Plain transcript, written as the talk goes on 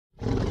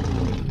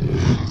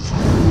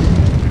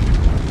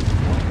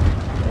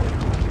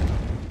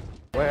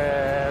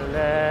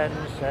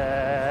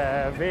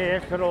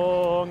eich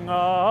rhwng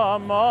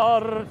y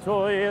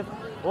mortwydd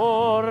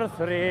wrth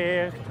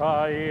r'ych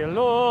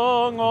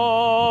tailwng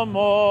o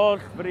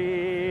moll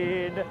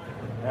bryd. O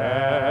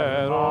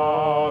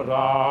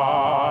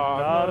ran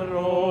yr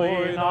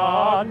rwy'n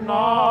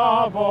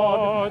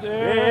adnabod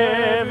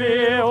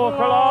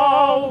efiwch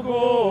law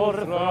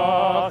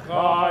gwrthych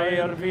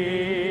a'r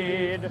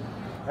fyd.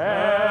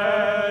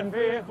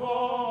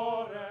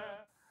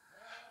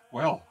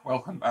 Well,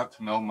 welcome back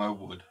to Milmo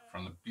Wood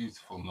from the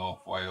beautiful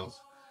North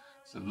Wales.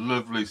 It's a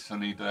lovely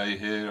sunny day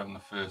here on the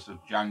 1st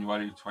of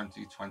January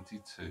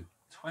 2022.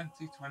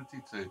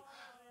 2022.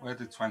 Where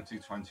did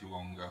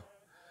 2021 go?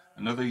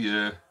 Another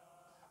year,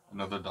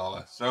 another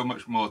dollar. So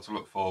much more to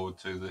look forward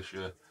to this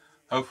year.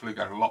 Hopefully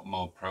get a lot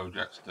more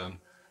projects done.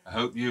 I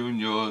hope you and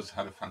yours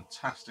had a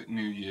fantastic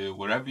new year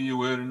wherever you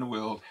were in the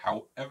world,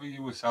 however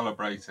you were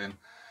celebrating.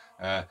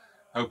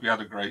 Hope you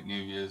had a great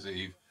New Year's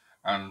Eve,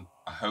 and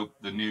I hope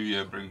the new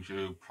year brings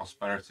you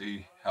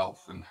prosperity,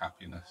 health and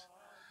happiness.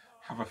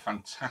 Have a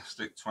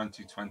fantastic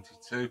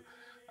 2022,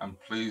 and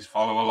please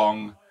follow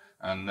along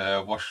and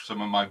watch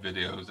some of my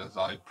videos as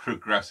I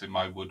progress in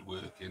my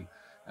woodworking.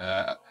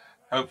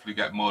 Hopefully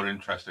get more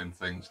interesting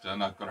things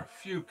done. I've got a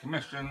few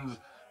commissions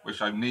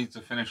which I need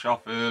to finish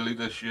off early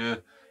this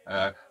year.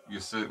 You'll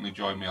certainly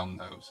join me on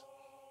those.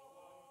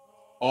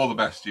 All the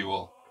best to you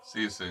all.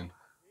 See you soon.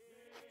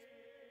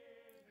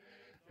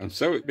 And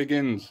so it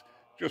begins.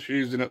 Just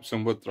using up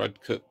some wood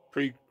thread cut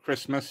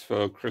pre-Christmas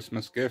for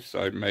Christmas gifts.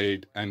 I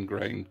made end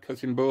grain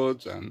cutting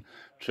boards and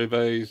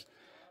trivets.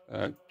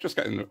 Just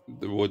getting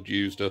the wood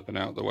used up and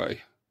out of the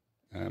way,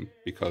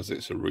 because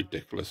it's a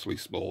ridiculously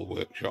small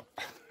workshop.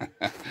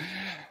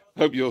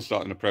 Hope you're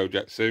starting a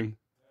project soon.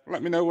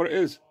 Let me know what it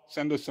is.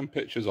 Send us some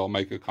pictures or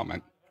make a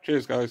comment.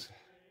 Cheers, guys.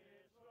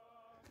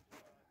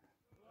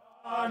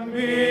 And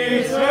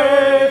be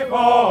safe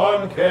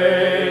on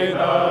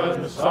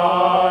Canaan's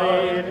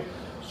side.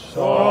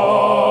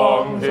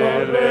 Strong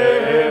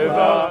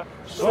deliverer,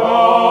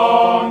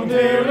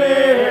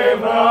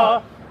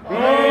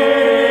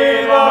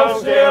 be thou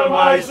still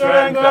my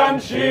strength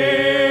and shield.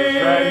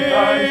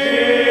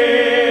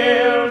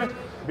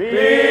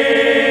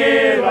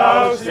 Be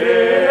thou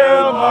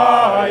still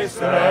my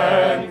strength.